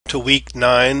to week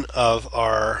 9 of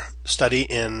our study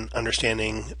in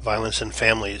understanding violence in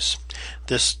families.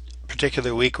 This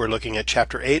particular week we're looking at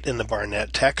chapter 8 in the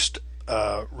Barnett text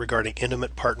regarding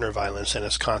intimate partner violence and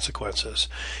its consequences.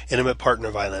 Intimate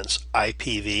partner violence,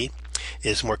 IPV,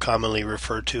 is more commonly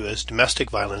referred to as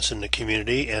domestic violence in the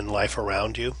community and life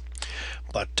around you.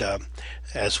 But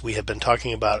as we have been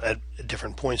talking about at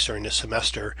different points during this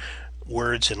semester,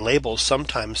 words and labels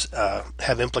sometimes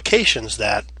have implications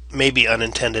that may be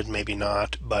unintended, maybe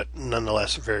not, but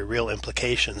nonetheless very real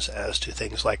implications as to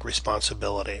things like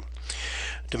responsibility.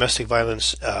 Domestic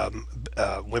violence,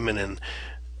 women in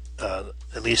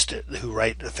at least who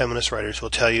write, feminist writers will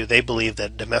tell you they believe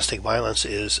that domestic violence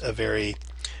is a very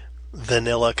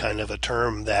vanilla kind of a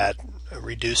term that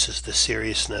reduces the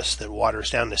seriousness, that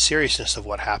waters down the seriousness of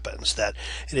what happens, that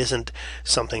it isn't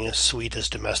something as sweet as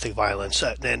domestic violence,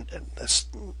 and that's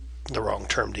the wrong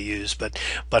term to use, but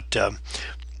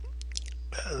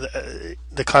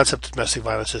the concept of domestic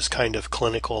violence is kind of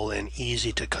clinical and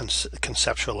easy to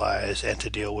conceptualize and to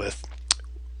deal with.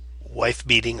 Wife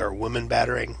beating or woman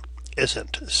battering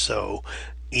isn't so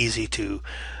easy to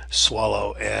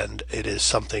swallow, and it is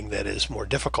something that is more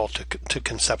difficult to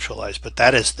conceptualize, but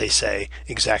that is, they say,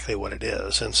 exactly what it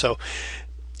is. And so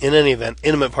in any event,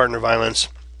 intimate partner violence,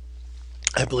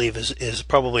 I believe, is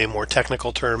probably a more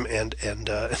technical term, and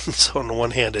so on the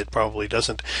one hand it probably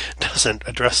doesn't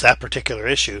address that particular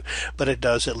issue, but it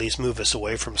does at least move us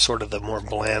away from sort of the more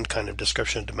bland kind of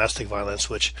description of domestic violence,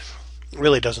 which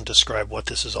really doesn't describe what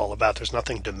this is all about. There's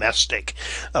nothing domestic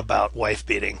about wife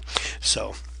beating.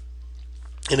 So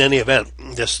in any event,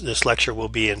 this lecture will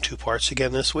be in 2 parts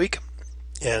again this week,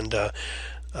 and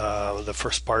the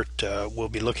first part we'll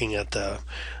be looking at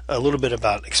a little bit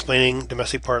about explaining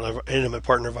intimate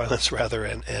partner violence rather,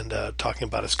 and talking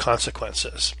about its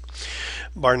consequences.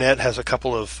 Barnett has a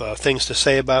couple of things to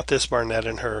say about this, Barnett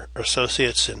and her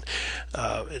associates, and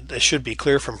it should be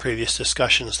clear from previous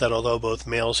discussions that although both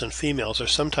males and females are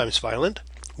sometimes violent,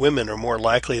 women are more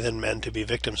likely than men to be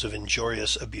victims of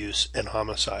injurious abuse and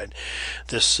homicide.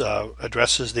 This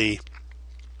addresses the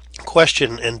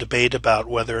question and debate about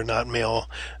whether or not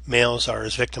males are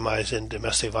as victimized in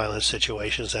domestic violence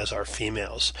situations as are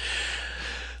females.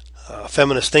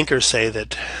 Feminist thinkers say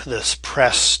that this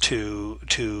press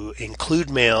to include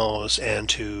males and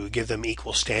to give them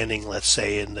equal standing, let's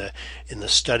say in the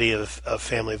study of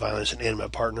family violence and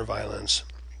intimate partner violence,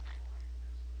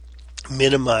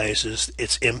 minimizes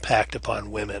its impact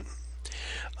upon women.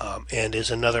 And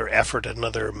is another effort,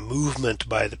 another movement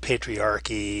by the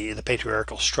patriarchy, the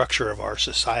patriarchal structure of our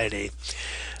society,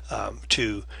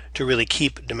 to really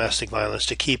keep domestic violence,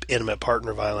 to keep intimate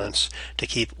partner violence, to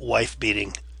keep wife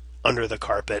beating under the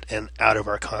carpet and out of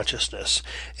our consciousness.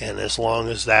 And as long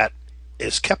as that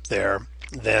is kept there,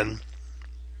 then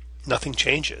nothing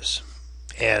changes.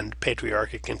 And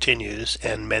patriarchy continues,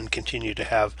 and men continue to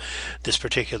have this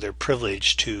particular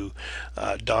privilege to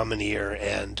domineer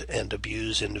and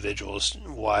abuse individuals,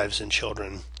 wives and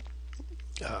children.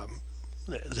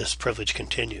 This privilege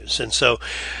continues. And so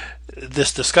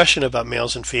this discussion about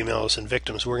males and females and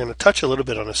victims, we're going to touch a little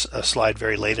bit on a slide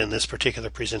very late in this particular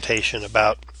presentation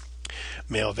about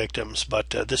male victims, but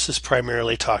this is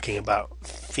primarily talking about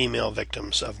female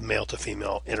victims of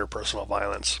male-to-female interpersonal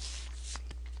violence.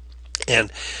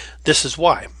 And this is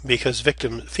why, because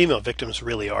female victims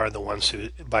really are the ones who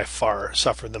by far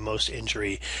suffer the most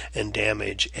injury and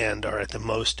damage and are at the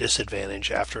most disadvantage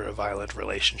after a violent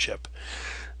relationship,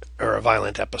 or a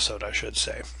violent episode, I should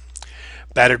say.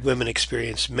 Battered women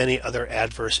experience many other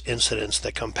adverse incidents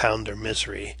that compound their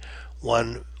misery.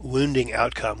 One wounding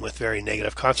outcome with very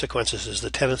negative consequences is the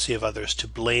tendency of others to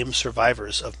blame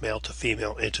survivors of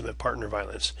male-to-female intimate partner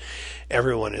violence.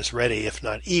 Everyone is ready, if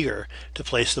not eager, to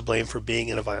place the blame for being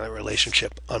in a violent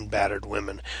relationship on battered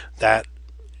women. That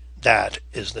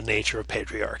is the nature of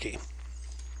patriarchy.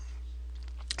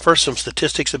 First, some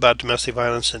statistics about domestic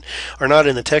violence and are not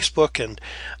in the textbook, and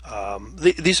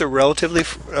these are relatively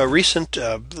recent,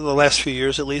 the last few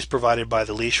years at least, provided by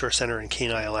the Lee Shore Center in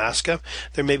Kenai, Alaska.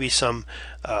 There may be some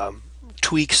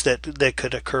tweaks that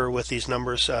could occur with these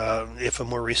numbers if a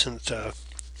more recent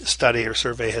study or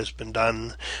survey has been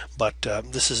done, but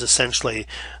this is essentially,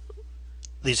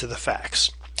 these are the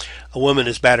facts. A woman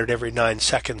is battered every 9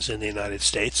 seconds in the United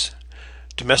States.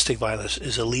 Domestic violence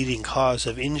is a leading cause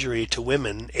of injury to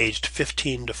women aged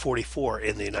 15 to 44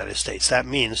 in the United States. That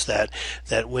means that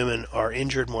women are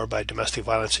injured more by domestic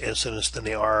violence incidents than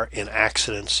they are in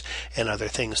accidents and other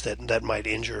things that might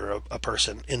injure a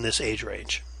person in this age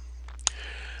range.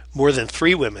 More than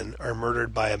 3 women are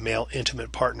murdered by a male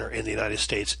intimate partner in the United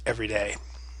States every day.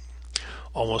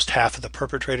 Almost half of the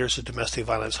perpetrators of domestic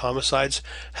violence homicides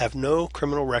have no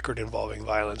criminal record involving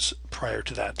violence prior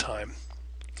to that time.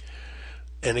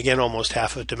 And again, almost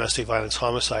half of domestic violence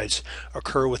homicides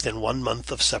occur within 1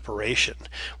 month of separation.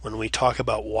 When we talk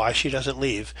about why she doesn't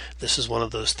leave, this is one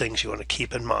of those things you want to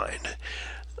keep in mind.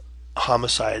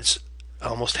 Homicides,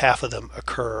 almost half of them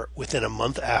occur within a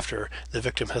month after the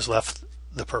victim has left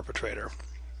the perpetrator.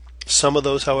 Some of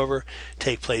those, however,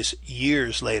 take place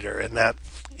years later, and that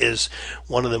is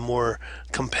one of the more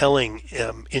compelling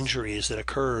injuries that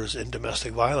occurs in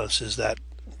domestic violence, is that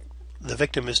the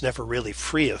victim is never really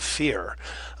free of fear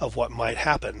of what might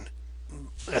happen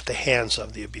at the hands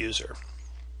of the abuser.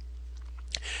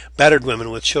 Battered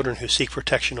women with children who seek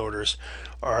protection orders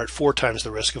are at 4 times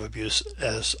the risk of abuse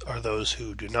as are those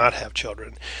who do not have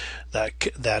children.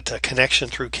 That connection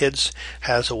through kids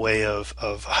has a way of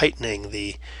heightening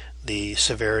the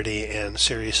severity and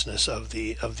seriousness of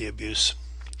the abuse.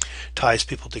 Ties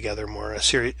people together more,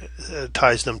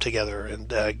 ties them together,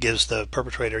 and gives the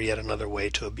perpetrator yet another way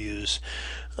to abuse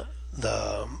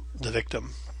the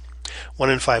victim. 1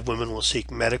 in 5 women will seek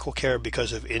medical care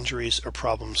because of injuries or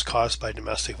problems caused by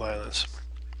domestic violence.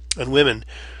 And women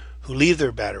who leave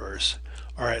their batterers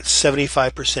are at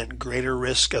 75% greater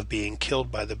risk of being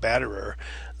killed by the batterer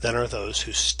than are those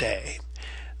who stay.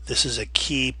 This is a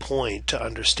key point to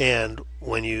understand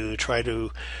when you try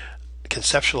to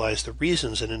conceptualize the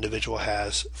reasons an individual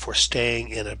has for staying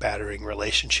in a battering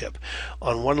relationship.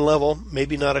 On one level,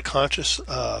 maybe not a conscious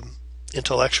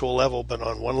intellectual level, but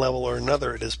on one level or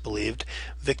another, it is believed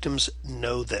victims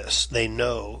know this. They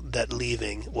know that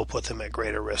leaving will put them at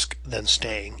greater risk than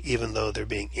staying, even though they're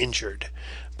being injured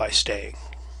by staying.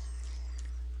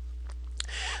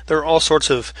 There are all sorts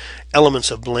of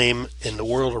elements of blame in the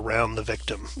world around the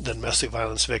victim, the domestic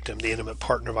violence victim, the intimate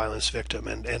partner violence victim,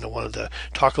 and I wanted to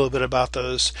talk a little bit about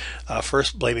those.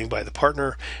 First, blaming by the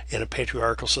partner. In a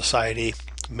patriarchal society,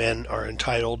 men are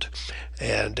entitled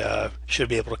and should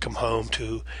be able to come home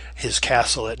to his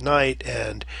castle at night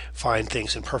and find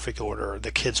things in perfect order.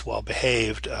 The kids well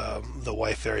behaved, the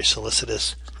wife very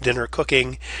solicitous, dinner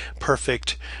cooking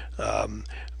perfect.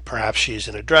 Perhaps she's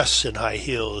in a dress and high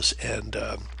heels, and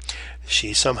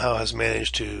she somehow has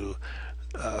managed to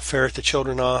ferret the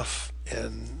children off,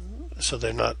 and so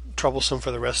they're not troublesome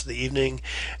for the rest of the evening.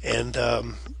 And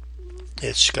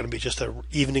it's going to be just an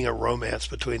evening of romance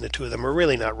between the two of them, or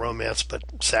really not romance, but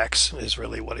sex is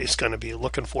really what he's going to be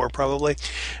looking for, probably,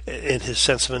 in his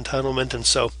sense of entitlement. And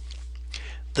so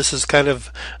this is kind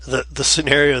of the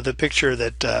scenario, the picture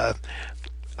that,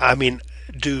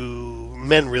 do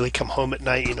men really come home at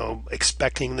night,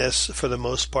 expecting this for the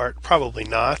most part? Probably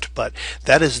not, but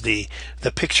that is the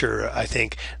picture, I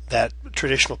think, that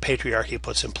traditional patriarchy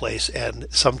puts in place, and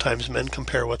sometimes men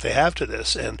compare what they have to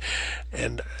this, and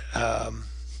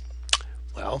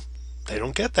well, they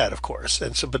don't get that, of course,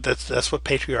 and so, but that's what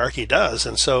patriarchy does,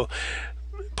 and so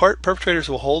perpetrators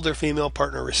will hold their female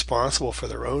partner responsible for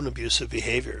their own abusive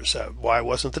behaviors. Why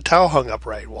wasn't the towel hung up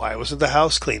right? Why wasn't the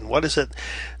house clean? What is it?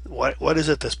 What is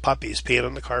it? This puppy's peeing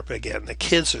on the carpet again. The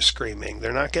kids are screaming.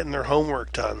 They're not getting their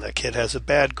homework done. The kid has a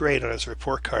bad grade on his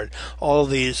report card. All of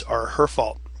these are her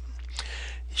fault.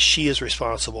 She is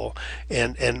responsible,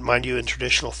 and mind you, in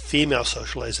traditional female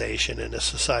socialization in this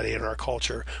society, in our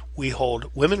culture, we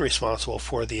hold women responsible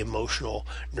for the emotional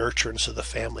nurturance of the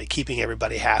family, keeping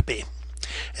everybody happy.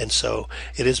 And so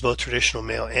it is both traditional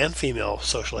male and female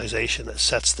socialization that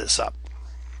sets this up.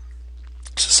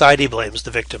 Society blames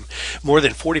the victim. More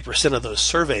than 40% of those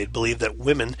surveyed believe that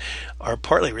women are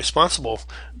partly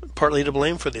to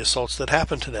blame for the assaults that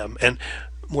happen to them. And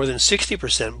more than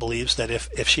 60% believes that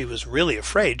if she was really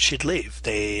afraid, she'd leave.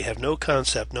 They have no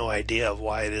concept, no idea of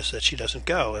why it is that she doesn't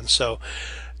go. And so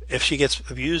if she gets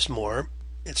abused more,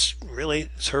 it's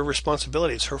her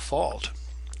responsibility. It's her fault.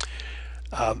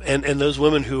 And those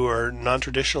women who are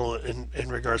non-traditional in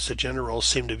regards to gender roles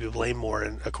seem to be blamed more,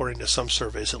 and according to some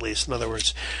surveys at least. In other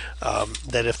words,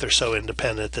 that if they're so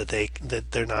independent that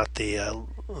they're not the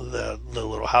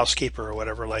little housekeeper or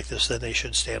whatever like this, then they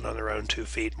should stand on their own 2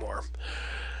 feet more.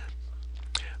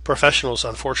 Professionals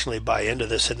unfortunately buy into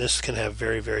this, and this can have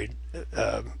very, very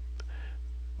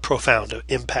profound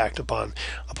impact upon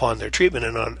their treatment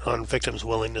and on victims'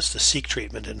 willingness to seek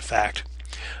treatment. In fact,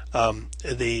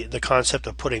 the concept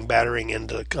of putting battering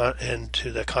into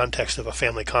the context of a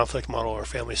family conflict model or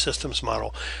family systems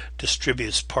model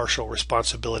distributes partial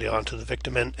responsibility onto the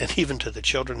victim and even to the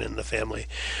children in the family.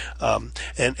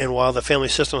 And while the family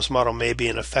systems model may be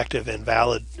an effective and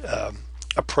valid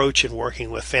approach in working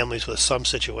with families with some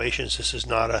situations, this is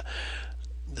not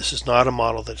This is not a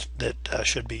model that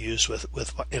should be used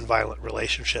in violent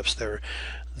relationships.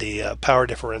 The power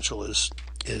differential is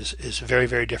very,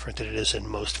 very different than it is in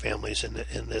most families in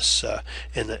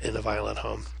a violent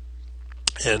home.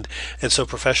 And so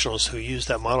professionals who use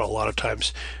that model a lot of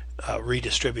times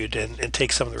redistribute and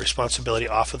take some of the responsibility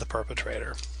off of the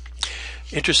perpetrator.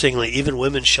 Interestingly, even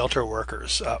women shelter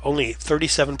workers, only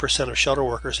 37% of shelter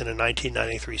workers in a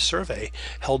 1993 survey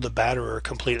held the batterer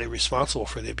completely responsible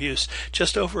for the abuse.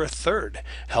 Just over a third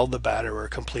held the batterer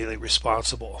completely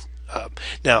responsible.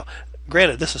 Now,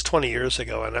 granted, this is 20 years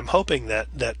ago, and I'm hoping that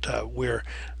we're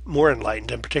more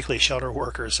enlightened, and particularly shelter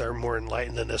workers are more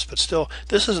enlightened than this. But still,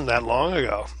 this isn't that long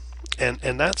ago, and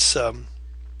that's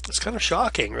it's kind of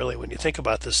shocking, really, when you think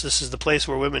about this. This is the place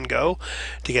where women go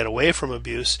to get away from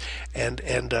abuse, and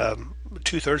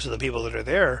 2/3 of the people that are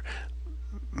there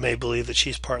may believe that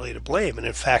she's partly to blame, and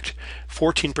in fact,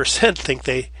 14% think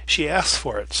she asked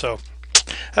for it. So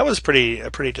that was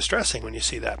pretty distressing when you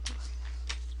see that.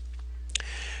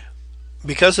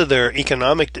 Because of their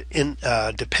economic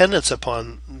dependence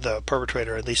upon the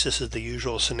perpetrator, at least this is the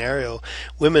usual scenario,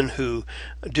 women who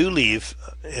do leave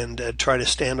and try to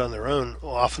stand on their own will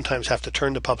oftentimes have to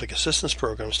turn to public assistance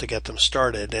programs to get them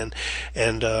started. And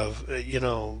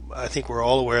I think we're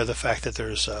all aware of the fact that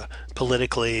there's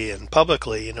politically and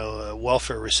publicly,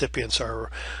 welfare recipients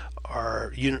are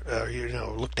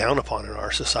looked down upon in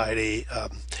our society.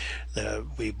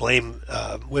 We blame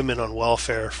women on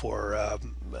welfare for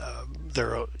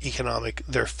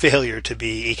their failure to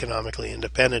be economically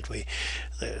independent.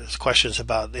 There's questions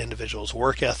about the individual's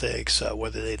work ethics,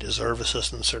 whether they deserve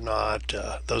assistance or not,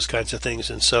 those kinds of things.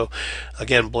 And so,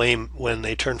 again, blame when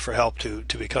they turn for help to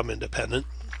become independent.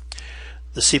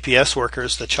 The CPS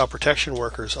workers, the child protection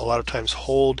workers, a lot of times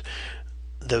hold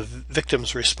the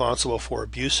victims responsible for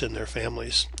abuse in their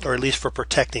families, or at least for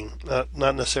protecting,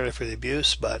 not necessarily for the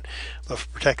abuse, but for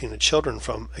protecting the children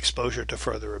from exposure to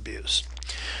further abuse.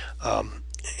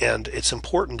 And it's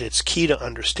important, it's key to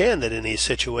understand that in these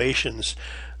situations,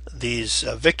 these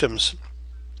victims,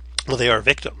 well, they are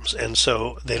victims, and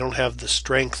so they don't have the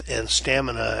strength and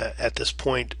stamina at this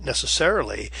point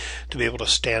necessarily to be able to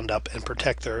stand up and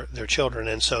protect their children.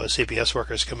 And so CPS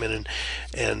workers come in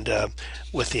and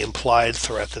with the implied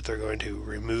threat that they're going to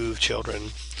remove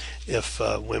children if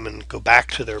women go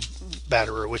back to their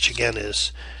batterer, which again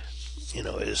is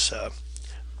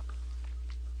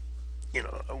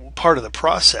part of the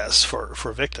process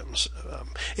for victims.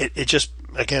 It just,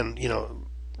 again,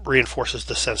 reinforces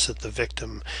the sense that the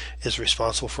victim is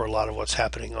responsible for a lot of what's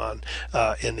happening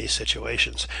in these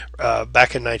situations.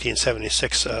 Back in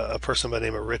 1976, a person by the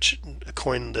name of Rich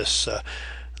coined this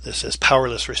is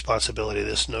powerless responsibility,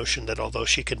 this notion that although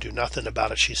she can do nothing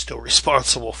about it, she's still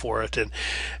responsible for it. And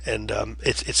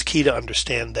it's key to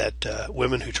understand that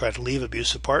women who try to leave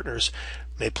abusive partners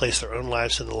may place their own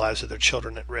lives and the lives of their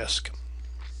children at risk.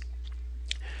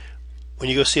 When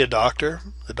you go see a doctor,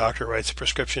 the doctor writes a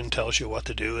prescription, tells you what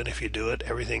to do, and if you do it,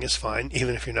 everything is fine,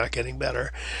 even if you're not getting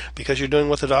better, because you're doing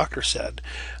what the doctor said.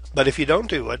 But if you don't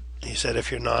do it, he said, if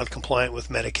you're non-compliant with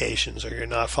medications, or you're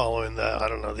not following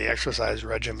the exercise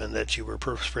regimen that you were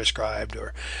prescribed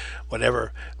or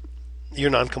whatever, you're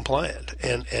non-compliant,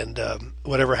 and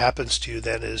whatever happens to you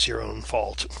then is your own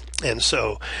fault. And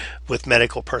so with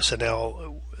medical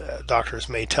personnel, doctors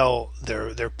may tell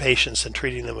their patients in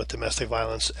treating them with domestic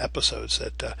violence episodes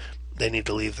that they need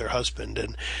to leave their husband,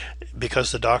 and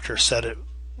because the doctor said it,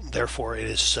 therefore it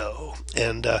is so.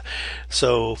 And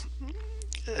so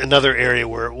another area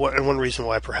and one reason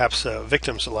why perhaps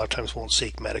victims a lot of times won't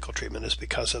seek medical treatment is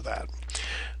because of that.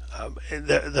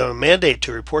 The mandate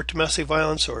to report domestic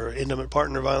violence or intimate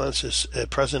partner violence is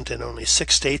present in only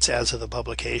 6 states as of the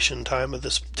publication time of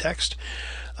this text.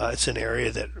 It's an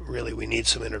area that really we need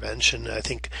some intervention. I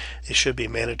think it should be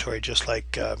mandatory, just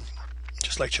like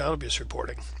child abuse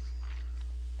reporting.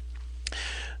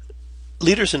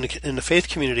 Leaders in the faith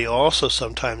community also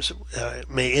sometimes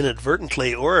may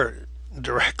inadvertently or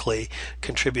directly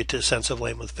contribute to a sense of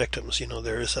blame with victims.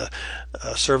 There is a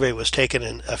survey was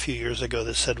taken a few years ago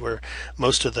that said where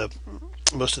most of the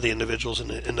individuals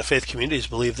in the faith communities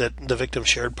believe that the victim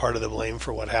shared part of the blame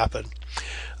for what happened.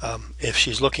 If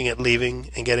she's looking at leaving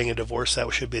and getting a divorce,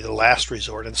 that should be the last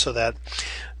resort. And so that,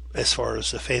 as far as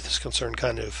the faith is concerned,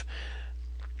 kind of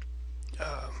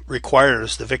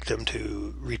requires the victim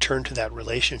to return to that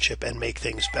relationship and make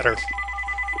things better.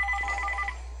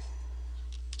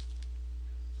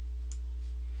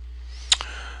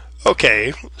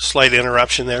 Okay, slight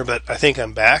interruption there, but I think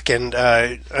I'm back, and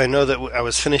I know that I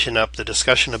was finishing up the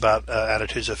discussion about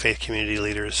attitudes of faith community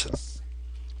leaders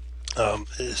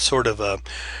sort of a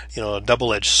a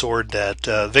double-edged sword that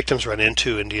victims run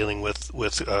into in dealing with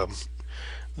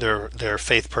their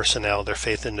faith personnel, their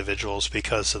faith individuals,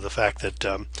 because of the fact that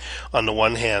on the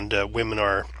one hand, women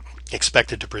are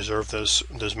expected to preserve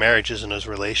those marriages and those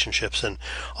relationships, and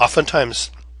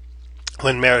oftentimes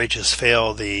when marriages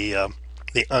fail, the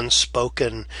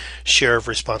unspoken share of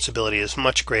responsibility is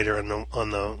much greater on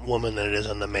the woman than it is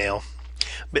on the male.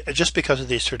 Just because of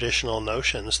these traditional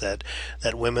notions that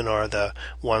women are the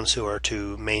ones who are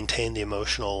to maintain the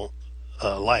emotional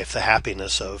life, the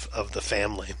happiness of the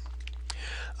family.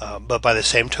 But by the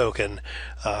same token,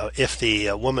 if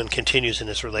the woman continues in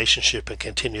this relationship and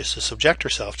continues to subject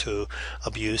herself to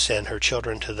abuse and her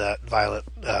children to that violent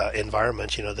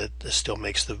environment, that still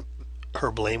makes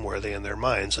her blameworthy in their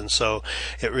minds. And so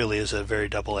it really is a very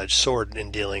double-edged sword in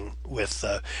dealing with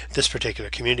this particular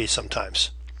community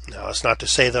sometimes. Now, it's not to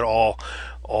say that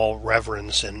all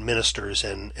reverends and ministers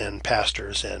and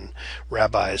pastors and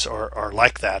rabbis are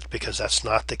like that, because that's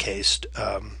not the case.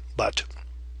 But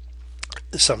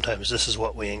sometimes this is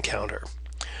what we encounter.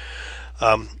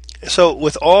 So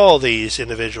with all these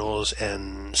individuals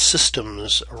and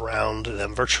systems around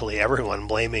them, virtually everyone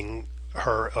blaming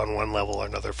her on one level or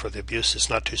another for the abuse, it's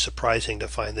not too surprising to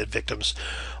find that victims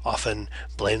often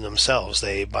blame themselves.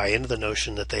 They buy into the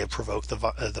notion that they have provoked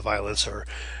the violence, or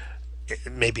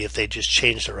maybe if they just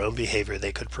changed their own behavior,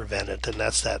 they could prevent it. And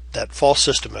that's that false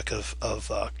system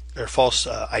or false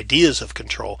ideas of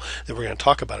control that we're going to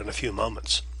talk about in a few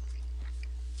moments.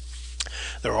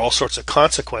 There are all sorts of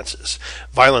consequences.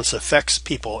 Violence affects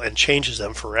people and changes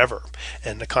them forever.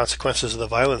 And the consequences of the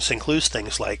violence includes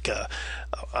things like a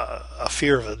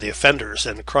fear of the offenders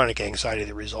and chronic anxiety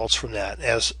that results from that.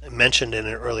 As mentioned in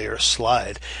an earlier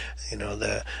slide,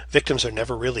 the victims are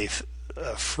never really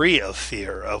free of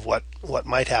fear of what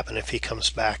might happen if he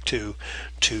comes back to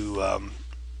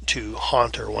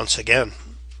haunt her once again.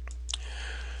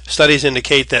 Studies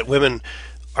indicate that women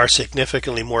are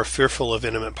significantly more fearful of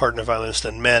intimate partner violence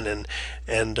than men,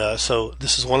 and so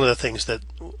this is one of the things that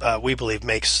we believe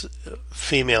makes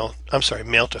male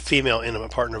to female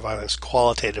intimate partner violence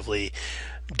qualitatively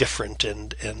different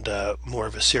and more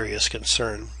of a serious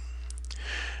concern.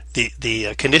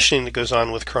 The conditioning that goes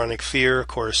on with chronic fear, of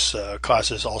course,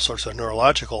 causes all sorts of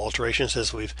neurological alterations,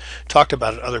 as we've talked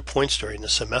about at other points during the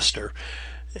semester,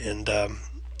 and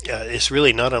it's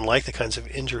really not unlike the kinds of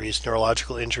injuries,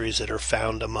 neurological injuries, that are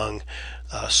found among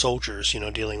soldiers,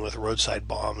 dealing with roadside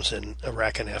bombs in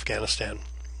Iraq and Afghanistan.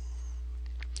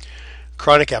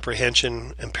 Chronic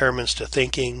apprehension, impairments to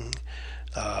thinking,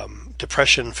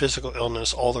 depression, physical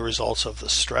illness, all the results of the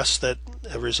stress that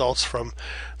results from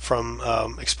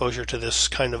exposure to this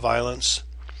kind of violence.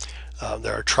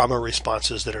 There are trauma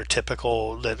responses that are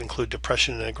typical that include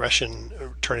depression and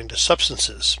aggression turning to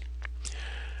substances.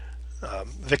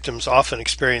 Victims often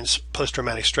experience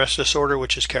post-traumatic stress disorder,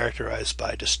 which is characterized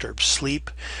by disturbed sleep,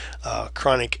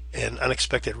 chronic and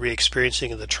unexpected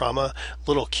re-experiencing of the trauma.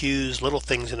 Little cues, little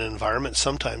things in an environment,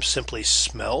 sometimes simply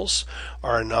smells,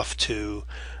 are enough to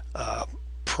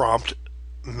prompt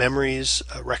memories,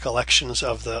 recollections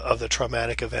of the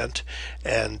traumatic event,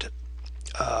 and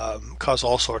cause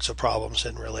all sorts of problems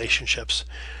in relationships.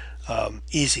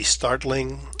 Easy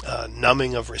startling,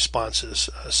 numbing of responses,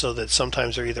 so that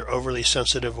sometimes they're either overly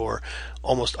sensitive or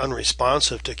almost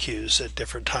unresponsive to cues at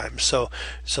different times. So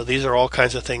these are all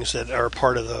kinds of things that are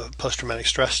part of the post-traumatic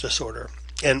stress disorder.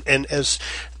 And as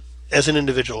an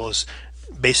individual is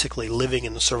basically living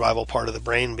in the survival part of the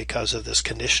brain because of this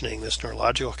conditioning, this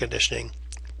neurological conditioning,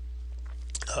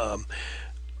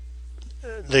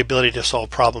 the ability to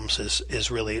solve problems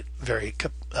is really very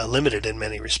limited in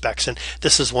many respects. And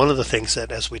this is one of the things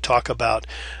that, as we talk about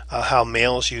how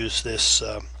males use this,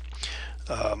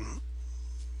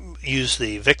 use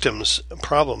the victim's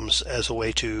problems as a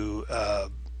way to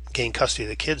gain custody of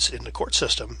the kids in the court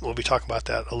system. We'll be talking about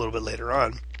that a little bit later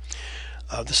on.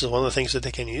 This is one of the things that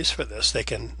they can use for this. They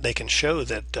can show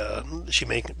that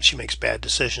she makes bad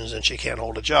decisions and she can't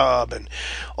hold a job and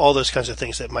all those kinds of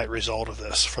things that might result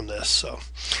from this. So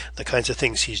the kinds of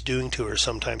things he's doing to her,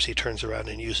 sometimes he turns around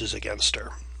and uses against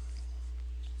her.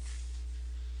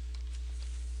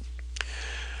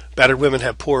 Battered women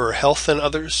have poorer health than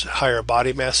others, higher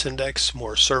body mass index,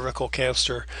 more cervical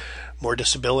cancer, more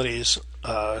disabilities,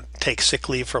 take sick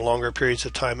leave for longer periods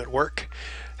of time at work,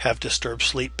 have disturbed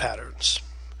sleep patterns.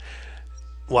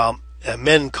 While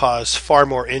men cause far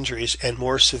more injuries and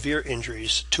more severe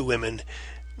injuries to women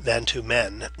than to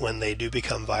men when they do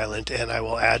become violent, and I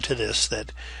will add to this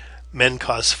that men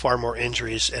cause far more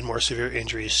injuries and more severe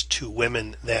injuries to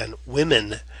women than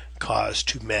women cause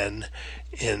to men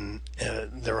in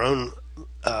their own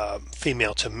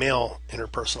female to male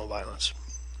interpersonal violence.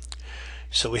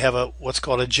 So we have what's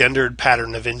called a gendered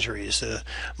pattern of injuries. The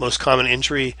most common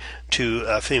injury to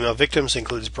female victims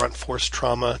includes blunt force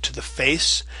trauma to the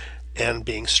face and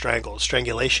being strangled.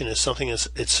 Strangulation is something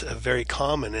it's very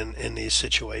common in these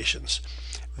situations.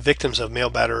 Victims of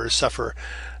male batterers suffer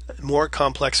more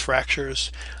complex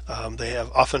fractures. They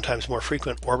have oftentimes more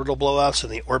frequent orbital blowouts,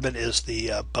 and the orbit is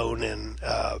the bone and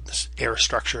air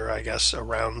structure, I guess,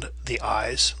 around the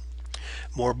eyes.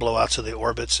 More blowouts of the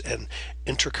orbits and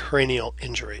intracranial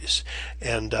injuries.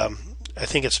 And I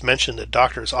think it's mentioned that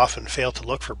doctors often fail to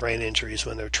look for brain injuries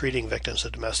when they're treating victims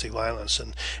of domestic violence,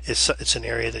 and it's an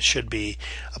area that should be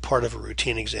a part of a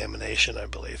routine examination, I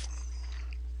believe.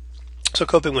 So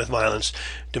coping with violence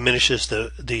diminishes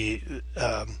the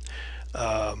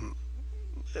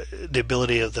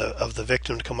ability of the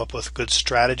victim to come up with good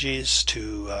strategies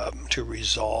to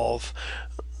resolve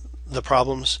the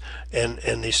problems,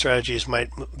 and these strategies might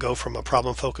go from a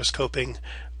problem-focused coping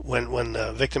when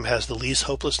the victim has the least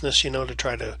hopelessness, to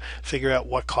try to figure out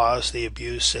what caused the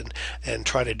abuse and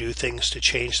try to do things to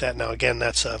change that. Now again,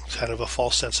 that's a kind of a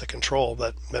false sense of control,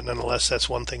 but nonetheless that's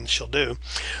one thing she'll do.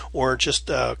 Or just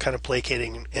kind of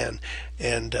placating and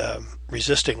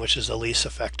resisting, which is the least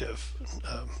effective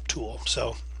tool.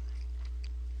 So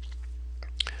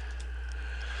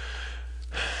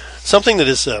something that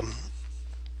is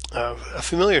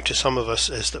familiar to some of us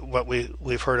is that what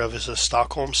we've heard of as a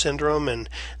Stockholm syndrome, and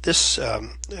this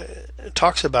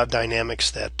talks about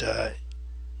dynamics that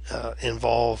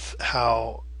involve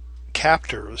how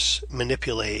captors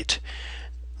manipulate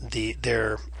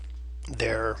their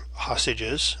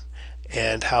hostages,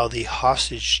 and how the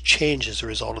hostage changes as a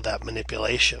result of that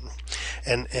manipulation.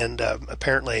 And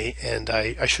apparently, and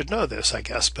I should know this, I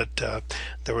guess, but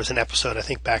there was an episode, I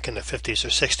think back in the 50s or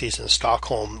 60s in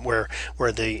Stockholm, where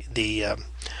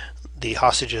the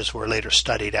hostages were later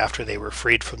studied after they were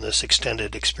freed from this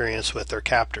extended experience with their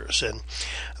captors. And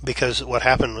because what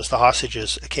happened was the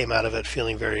hostages came out of it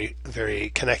feeling very, very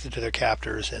connected to their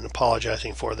captors and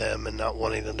apologizing for them and not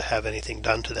wanting them to have anything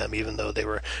done to them, even though they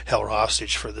were held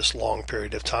hostage for this long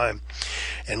period of time.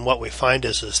 And what we find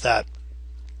is that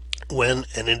when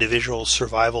an individual's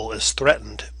survival is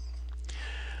threatened,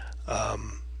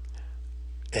 and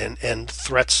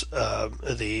threats,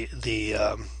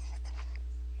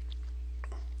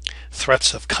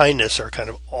 threats of kindness are kind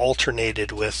of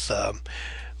alternated with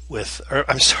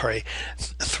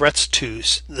threats to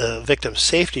the victim's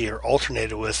safety are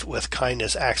alternated with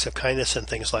kindness, acts of kindness, and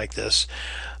things like this.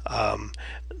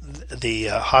 The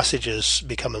hostages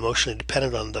become emotionally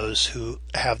dependent on those who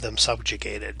have them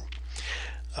subjugated.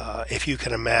 If you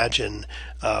can imagine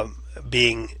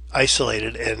being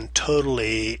isolated and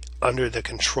totally under the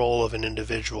control of an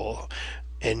individual,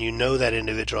 and you know that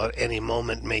individual at any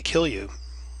moment may kill you,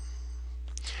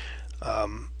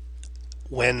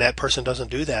 when that person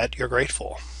doesn't do that, you're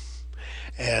grateful.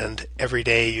 And every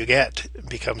day you get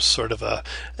becomes sort of an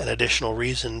additional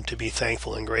reason to be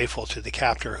thankful and grateful to the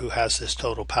captor who has this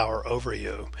total power over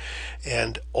you.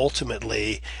 And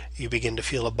ultimately, you begin to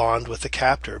feel a bond with the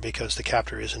captor because the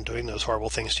captor isn't doing those horrible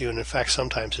things to you, and in fact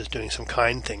sometimes is doing some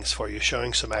kind things for you,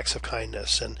 showing some acts of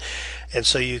kindness. And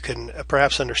so you can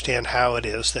perhaps understand how it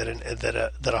is that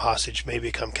a hostage may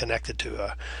become connected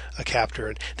to a captor.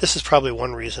 And this is probably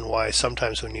one reason why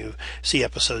sometimes when you see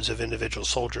episodes of individual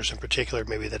soldiers in particular,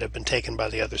 maybe that have been taken by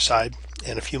the other side,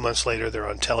 and a few months later they're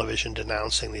on television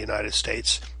denouncing the United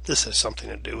States, this has something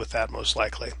to do with that, most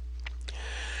likely.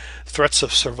 Threats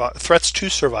to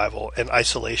survival and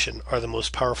isolation are the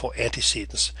most powerful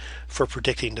antecedents for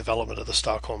predicting development of the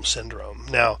Stockholm Syndrome.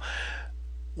 Now,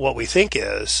 what we think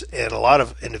is, and a lot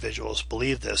of individuals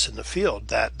believe this in the field,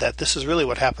 that this is really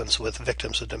what happens with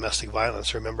victims of domestic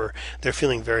violence. Remember, they're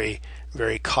feeling very,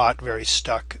 very caught, very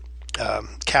stuck,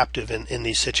 captive in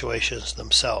these situations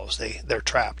themselves. They're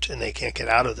trapped and they can't get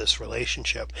out of this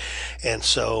relationship, and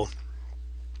so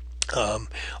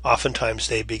oftentimes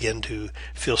they begin to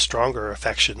feel stronger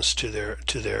affections to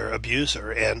their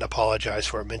abuser and apologize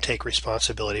for him and take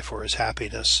responsibility for his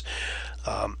happiness,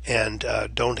 and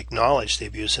don't acknowledge the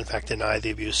abuse, in fact deny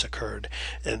the abuse occurred.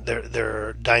 And there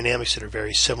are dynamics that are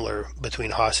very similar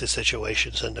between hostage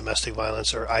situations and domestic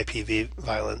violence or IPV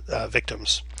violent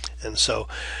victims. And so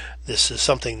this is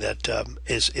something that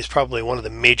is probably one of the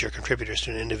major contributors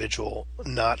to an individual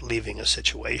not leaving a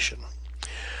situation.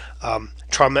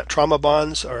 Trauma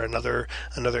bonds are another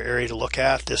area to look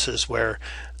at. This is where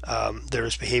there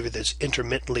is behavior that's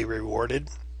intermittently rewarded.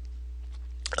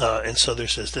 And so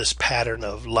there's this pattern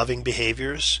of loving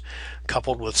behaviors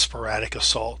coupled with sporadic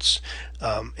assaults,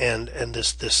 and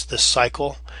this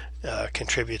cycle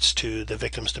contributes to the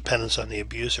victim's dependence on the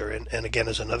abuser, and again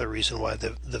is another reason why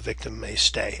the victim may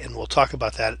stay. And we'll talk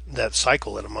about that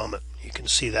cycle in a moment. You can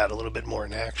see that a little bit more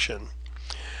in action.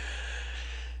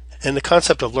 And the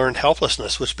concept of learned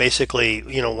helplessness, which basically,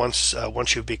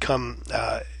 once you become,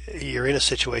 you're in a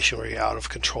situation where you're out of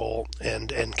control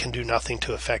and can do nothing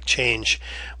to affect change.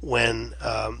 When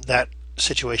that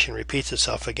situation repeats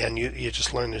itself again, you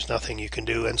just learn there's nothing you can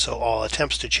do, and so all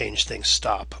attempts to change things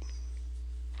stop.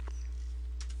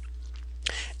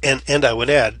 And I would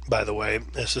add, by the way,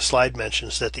 as the slide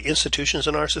mentions, that the institutions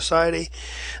in our society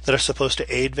that are supposed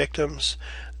to aid victims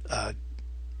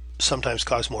sometimes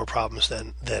cause more problems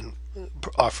than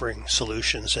offering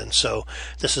solutions. And so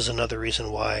this is another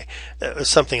reason why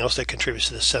something else that contributes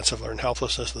to this sense of learned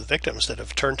helplessness with victims that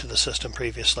have turned to the system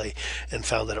previously and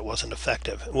found that it wasn't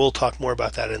effective. We'll talk more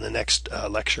about that in the next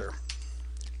lecture.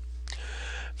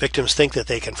 Victims think that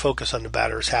they can focus on the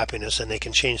batterer's happiness and they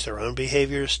can change their own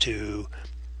behaviors to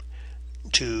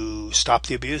stop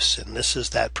the abuse, and this is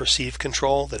that perceived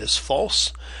control that is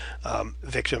false.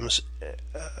 Victims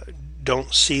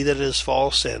don't see that it is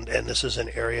false, and this is an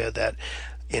area that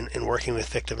in working with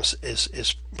victims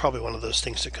is probably one of those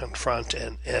things to confront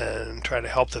and try to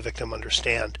help the victim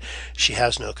understand she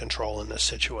has no control in this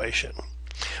situation.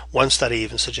 One study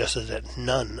even suggested that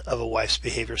none of a wife's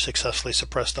behavior successfully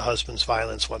suppressed the husband's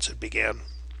violence once it began.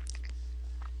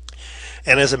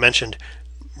 And as I mentioned,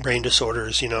 brain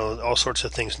disorders, all sorts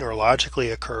of things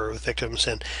neurologically occur with victims,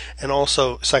 and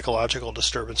also psychological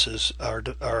disturbances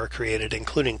are created,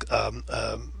 including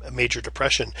major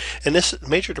depression. And this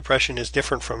major depression is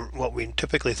different from what we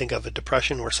typically think of a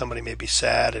depression, where somebody may be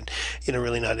sad and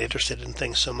really not interested in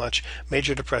things so much.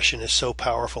 Major depression is so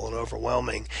powerful and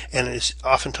overwhelming, and it is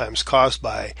oftentimes caused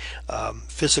by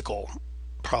physical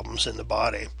problems in the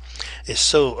body. Is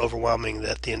so overwhelming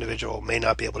that the individual may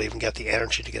not be able to even get the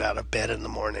energy to get out of bed in the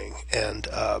morning, and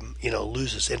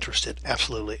loses interest in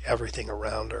absolutely everything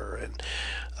around her, and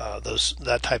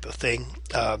that type of thing.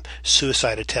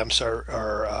 Suicide attempts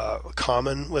are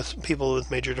common with people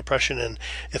with major depression, and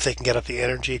if they can get up the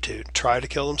energy to try to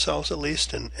kill themselves at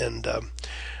least, and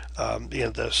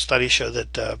the studies show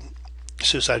that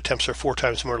suicide attempts are 4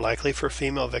 times more likely for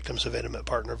female victims of intimate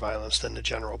partner violence than the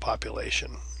general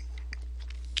population.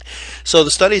 So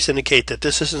the studies indicate that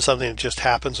this isn't something that just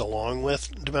happens along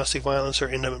with domestic violence or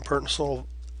intimate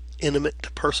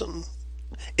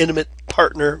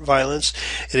partner violence.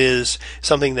 It is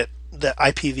something that the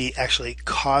IPV actually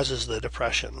causes the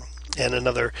depression. And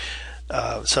another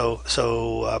this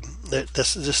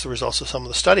is the results of some of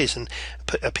the studies, and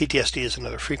PTSD is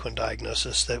another frequent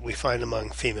diagnosis that we find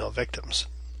among female victims.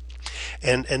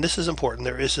 And this is important.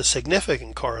 There is a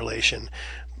significant correlation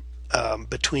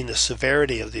between the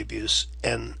severity of the abuse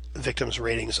and victims'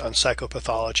 ratings on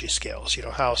psychopathology scales.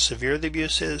 How severe the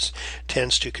abuse is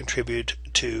tends to contribute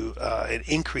to an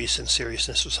increase in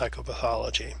seriousness of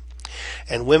psychopathology.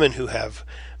 And women who have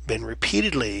been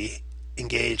repeatedly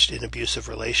engaged in abusive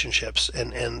relationships,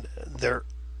 and there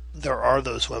are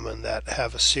those women that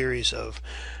have a series of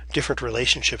different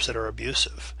relationships that are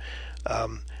abusive,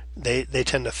 they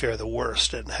tend to fare the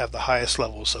worst and have the highest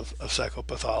levels of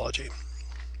psychopathology.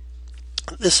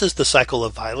 This is the cycle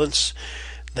of violence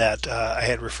that I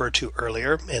had referred to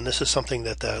earlier, and this is something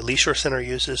that the Leisure Center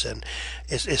uses, and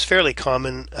is fairly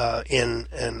common in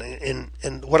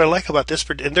what I like about this,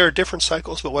 and there are different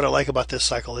cycles, but what I like about this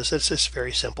cycle is it's this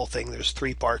very simple thing. There's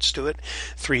 3 parts to it,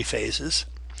 3 phases.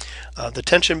 The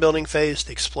tension building phase,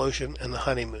 the explosion, and the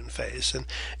honeymoon phase. And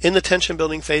in the tension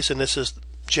building phase, and this is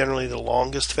generally the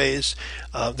longest phase,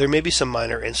 there may be some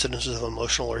minor incidences of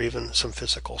emotional or even some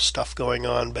physical stuff going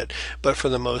on, but for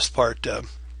the most part,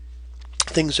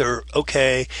 things are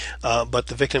okay, but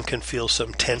the victim can feel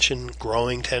some tension,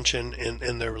 growing tension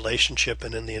in their relationship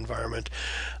and in the environment.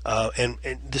 And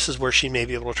this is where she may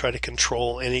be able to try to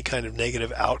control any kind of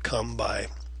negative outcome by,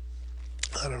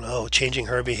 changing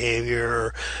her behavior,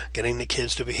 or getting the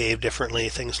kids to behave differently,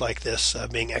 things like this,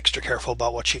 being extra careful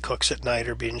about what she cooks at night,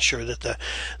 or being sure that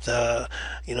the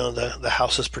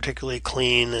house is particularly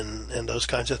clean, and those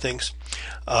kinds of things.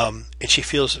 And she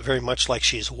feels very much like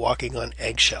she's walking on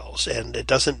eggshells, and it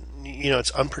doesn't,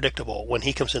 it's unpredictable when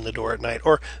he comes in the door at night,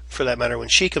 or for that matter, when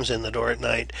she comes in the door at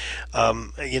night.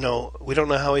 We don't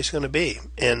know how he's going to be,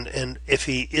 and if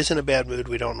he is in a bad mood,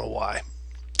 we don't know why.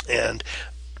 And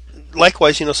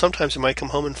likewise, sometimes you might come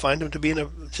home and find him to be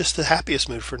in just the happiest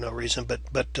mood for no reason.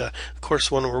 But of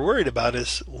course, what we're worried about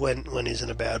is when he's in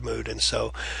a bad mood. And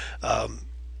so,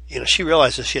 she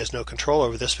realizes she has no control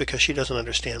over this because she doesn't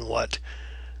understand what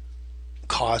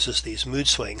causes these mood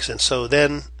swings. And so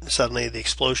then suddenly the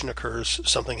explosion occurs,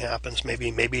 something happens,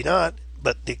 maybe not,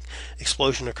 but the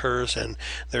explosion occurs, and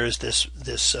there is this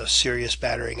serious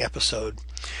battering episode,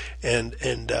 and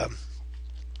the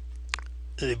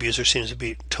abuser seems to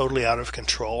be totally out of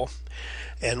control.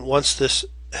 And once this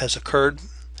has occurred,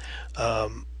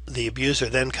 the abuser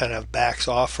then kind of backs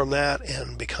off from that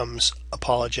and becomes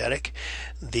apologetic.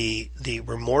 The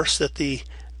remorse that the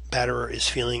batterer is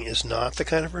feeling is not the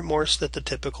kind of remorse that the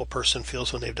typical person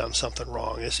feels when they've done something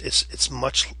wrong. It's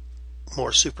much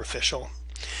more superficial,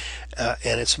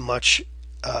 and it's much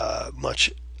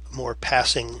more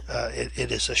passing.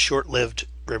 It is a short-lived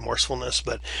remorsefulness,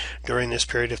 but during this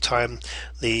period of time,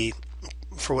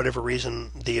 for whatever reason,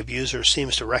 the abuser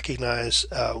seems to recognize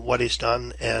what he's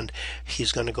done, and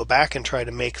he's going to go back and try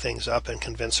to make things up and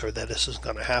convince her that this isn't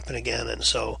going to happen again. And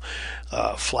so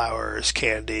flowers,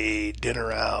 candy,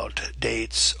 dinner out,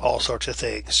 dates, all sorts of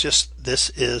things. Just, this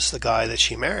is the guy that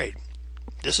she married.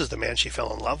 This is the man she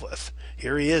fell in love with.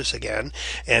 Here he is again,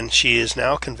 and she is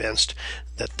now convinced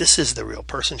that this is the real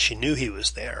person. She knew he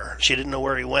was there. She didn't know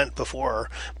where he went before,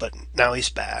 but now he's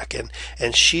back,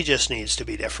 and she just needs to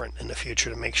be different in the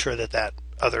future to make sure that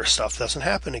other stuff doesn't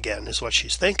happen again, is what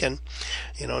she's thinking.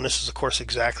 And this is, of course,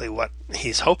 exactly what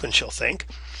he's hoping she'll think.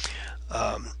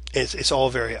 It's all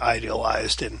very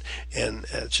idealized, and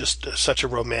it's just such a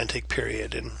romantic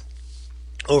period. And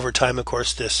over time, of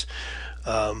course, this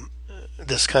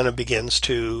kind of begins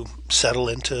to settle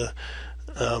into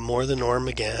more the norm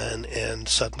again, and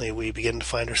suddenly we begin to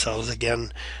find ourselves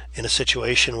again in a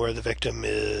situation where the victim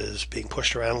is being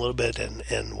pushed around a little bit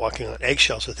and walking on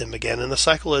eggshells with him again, and the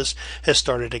cycle has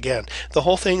started again. The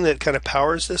whole thing that kind of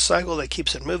powers this cycle, that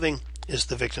keeps it moving, is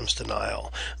the victim's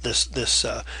denial. This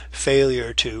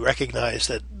failure to recognize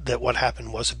that what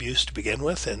happened was abuse to begin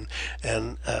with, and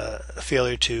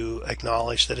failure to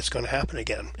acknowledge that it's going to happen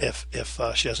again if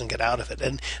she doesn't get out of it.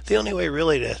 And the only way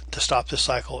really to stop this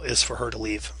cycle is for her to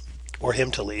leave, or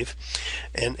him to leave,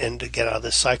 and to get out of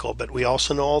this cycle. But we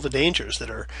also know all the dangers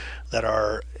that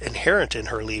are inherent in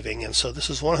her leaving, and so this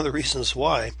is one of the reasons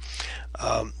why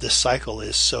this cycle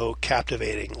is so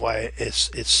captivating, why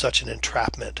it's such an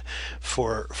entrapment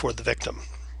for the victim.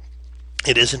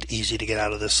 It isn't easy to get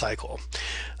out of this cycle,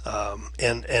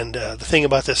 and the thing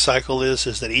about this cycle is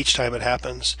that each time it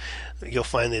happens, you'll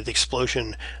find that the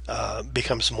explosion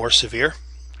becomes more severe.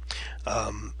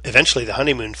 Eventually the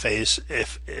honeymoon phase,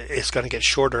 if it's going to get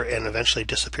shorter and eventually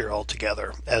disappear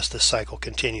altogether as the cycle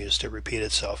continues to repeat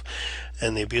itself,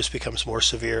 and the abuse becomes more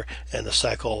severe, and the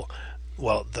cycle,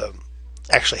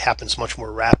 actually happens much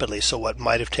more rapidly. So what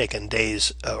might have taken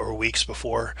days or weeks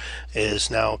before is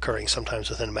now occurring sometimes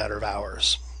within a matter of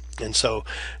hours. And so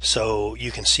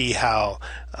you can see how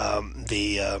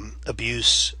the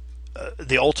abuse,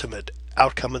 the ultimate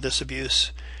outcome of this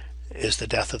abuse, is the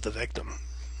death of the victim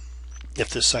if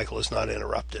this cycle is not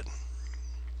interrupted.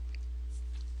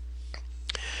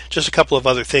 Just a couple of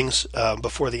other things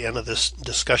before the end of this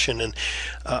discussion, and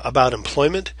about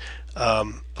employment.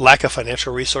 Lack of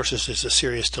financial resources is a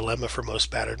serious dilemma for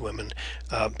most battered women.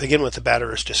 Begin with, the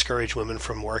batterers discourage women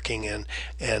from working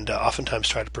and oftentimes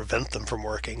try to prevent them from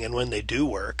working. And when they do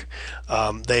work,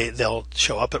 they'll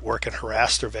show up at work and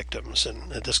harass their victims,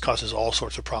 and this causes all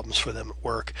sorts of problems for them at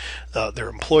work. Their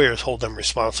employers hold them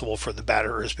responsible for the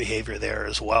batterers' behavior there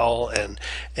as well, and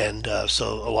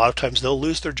so a lot of times they'll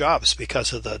lose their jobs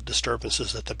because of the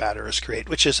disturbances that the batterers create,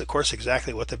 which is, of course,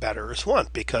 exactly what the batterers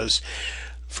want, because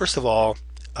first of all,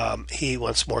 he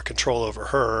wants more control over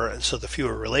her, and so the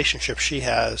fewer relationships she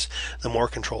has, the more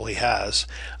control he has.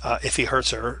 If he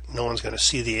hurts her, no one's going to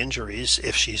see the injuries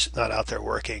if she's not out there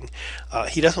working.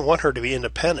 He doesn't want her to be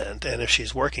independent, and if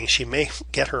she's working, she may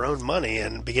get her own money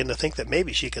and begin to think that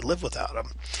maybe she could live without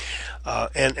him.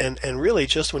 And really,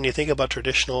 just when you think about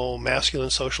traditional masculine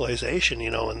socialization,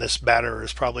 and this batterer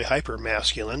is probably hyper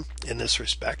masculine in this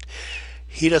respect.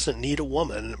 He doesn't need a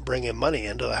woman bringing money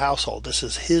into the household. This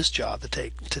is his job to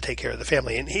take care of the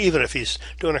family. And even if he's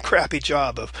doing a crappy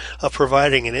job of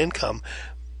providing an income,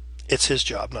 it's his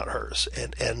job, not hers.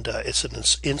 And it's an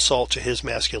insult to his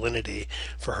masculinity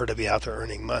for her to be out there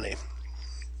earning money.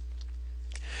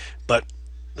 But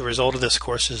the result of this, of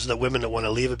course, is that women that want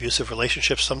to leave abusive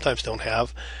relationships sometimes don't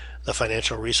have the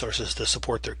financial resources to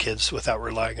support their kids without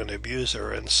relying on the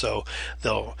abuser, and so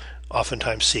they'll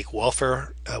oftentimes seek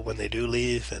welfare when they do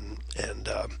leave, and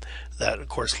that of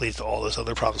course leads to all those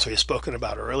other problems we've spoken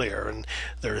about earlier. And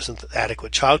there isn't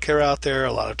adequate childcare out there.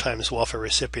 A lot of times welfare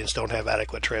recipients don't have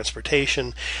adequate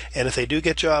transportation, and if they do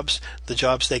get jobs, the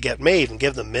jobs they get may even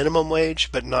give them minimum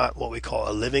wage, but not what we call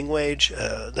a living wage.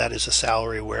 That is a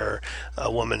salary where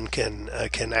a woman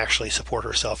can actually support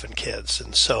herself and kids.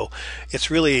 And so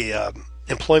it's really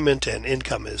employment and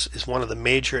income is one of the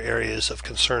major areas of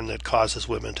concern that causes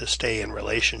women to stay in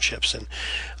relationships and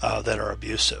that are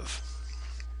abusive.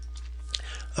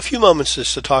 A few moments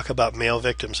just to talk about male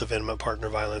victims of intimate partner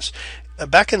violence.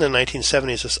 Back in the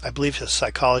 1970s, I believe a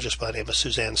psychologist by the name of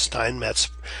Suzanne Steinmetz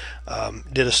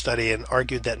did a study and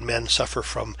argued that men suffer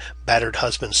from battered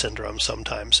husband syndrome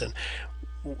sometimes. And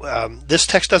this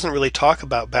text doesn't really talk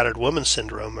about battered woman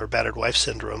syndrome or battered wife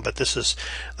syndrome, but this is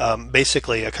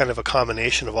basically a kind of a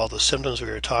combination of all the symptoms we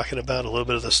were talking about, a little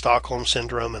bit of the Stockholm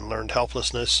syndrome and learned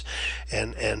helplessness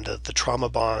and the trauma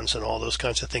bonds and all those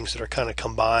kinds of things that are kind of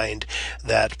combined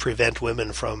that prevent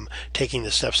women from taking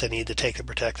the steps they need to take to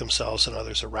protect themselves and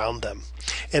others around them.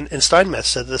 And Steinmetz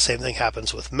said the same thing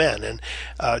happens with men. And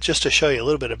just to show you a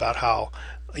little bit about how,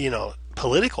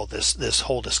 political this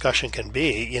whole discussion can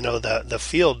be.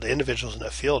 The individuals in the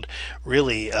field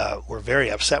really were very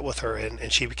upset with her,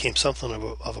 and she became something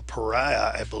of a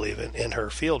pariah, I believe, in her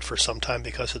field for some time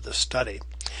because of this study.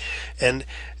 And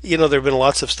there have been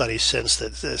lots of studies since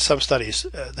some studies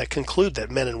that conclude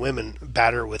that men and women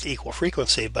batter with equal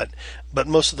frequency, but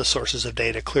most of the sources of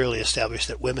data clearly establish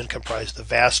that women comprise the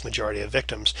vast majority of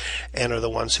victims and are the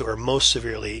ones who are most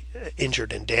severely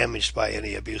injured and damaged by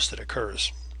any abuse that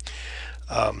occurs.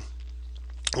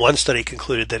 One study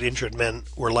concluded that injured men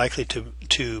were likely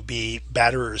to be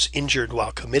batterers injured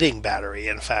while committing battery.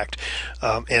 In fact,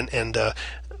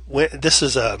 this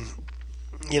is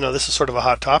sort of a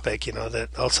hot topic.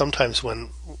 That sometimes when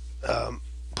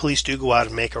police do go out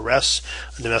and make arrests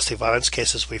in domestic violence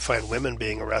cases, we find women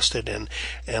being arrested, and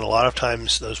a lot of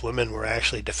times those women were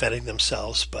actually defending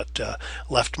themselves, but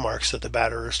left marks that the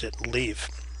batterers didn't leave.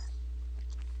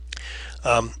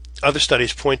 Other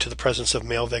studies point to the presence of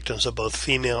male victims of both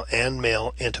female and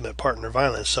male intimate partner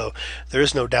violence. So there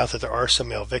is no doubt that there are some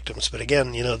male victims. But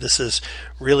again, this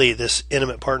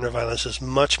intimate partner violence is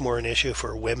much more an issue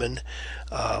for women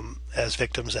as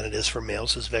victims than it is for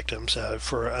males as victims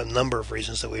for a number of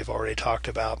reasons that we've already talked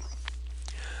about.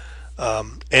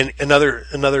 And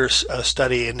another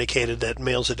study indicated that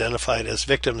males identified as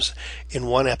victims in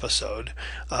one episode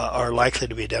are likely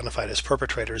to be identified as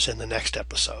perpetrators in the next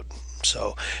episode.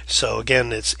 So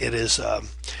again, it is the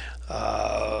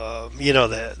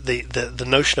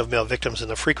notion of male victims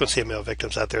and the frequency of male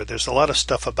victims out there. There's a lot of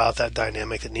stuff about that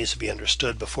dynamic that needs to be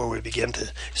understood before we begin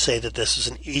to say that this is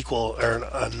an equal or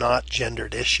a not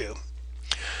gendered issue.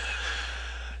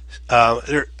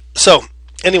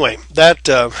 Anyway,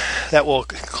 that will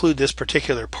conclude this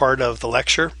particular part of the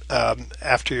lecture.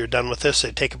 After you're done with this,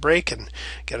 take a break and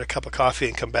get a cup of coffee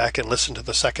and come back and listen to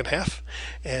the second half,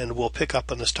 and we'll pick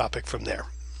up on this topic from there.